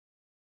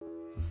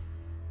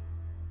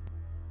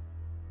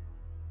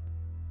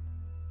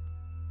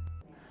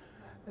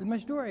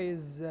Almajdouie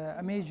is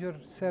a major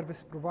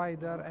service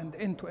provider and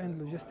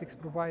end-to-end logistics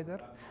provider.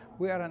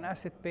 We are an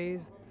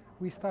asset-based.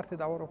 We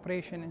started our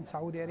operation in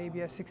Saudi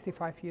Arabia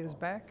 65 years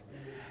back.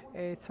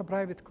 It's a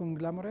private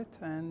conglomerate,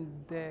 and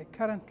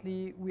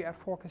currently we are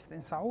focused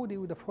in Saudi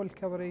with a full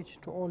coverage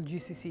to all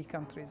GCC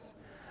countries.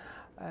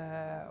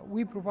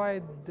 We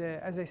provide,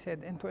 as I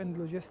said, end-to-end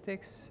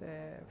logistics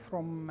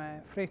from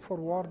freight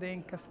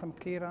forwarding, custom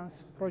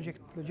clearance, project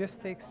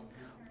logistics,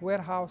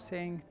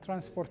 warehousing,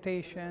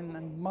 transportation,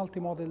 and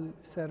multimodal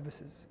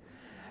services.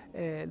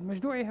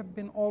 Almajdouie have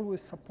been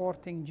always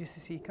supporting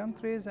GCC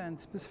countries and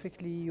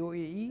specifically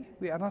UAE.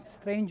 We are not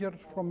strangers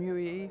from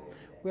UAE.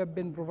 We have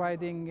been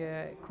providing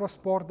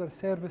cross-border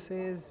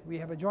services. We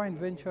have a joint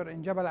venture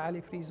in Jabal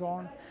Ali Free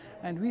Zone,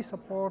 and we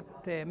support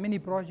many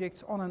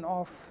projects on and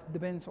off,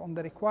 depends on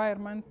the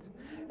requirement,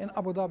 in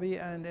Abu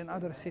Dhabi and in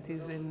other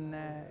cities in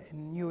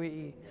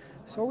UAE.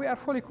 So we are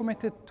fully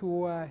committed to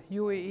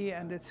UAE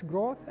and its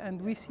growth,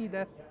 and we see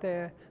that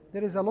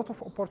there is a lot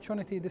of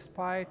opportunity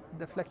despite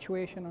the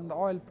fluctuation in the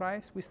oil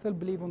price. We still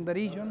believe in the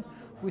region.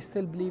 We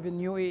still believe in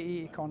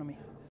UAE economy.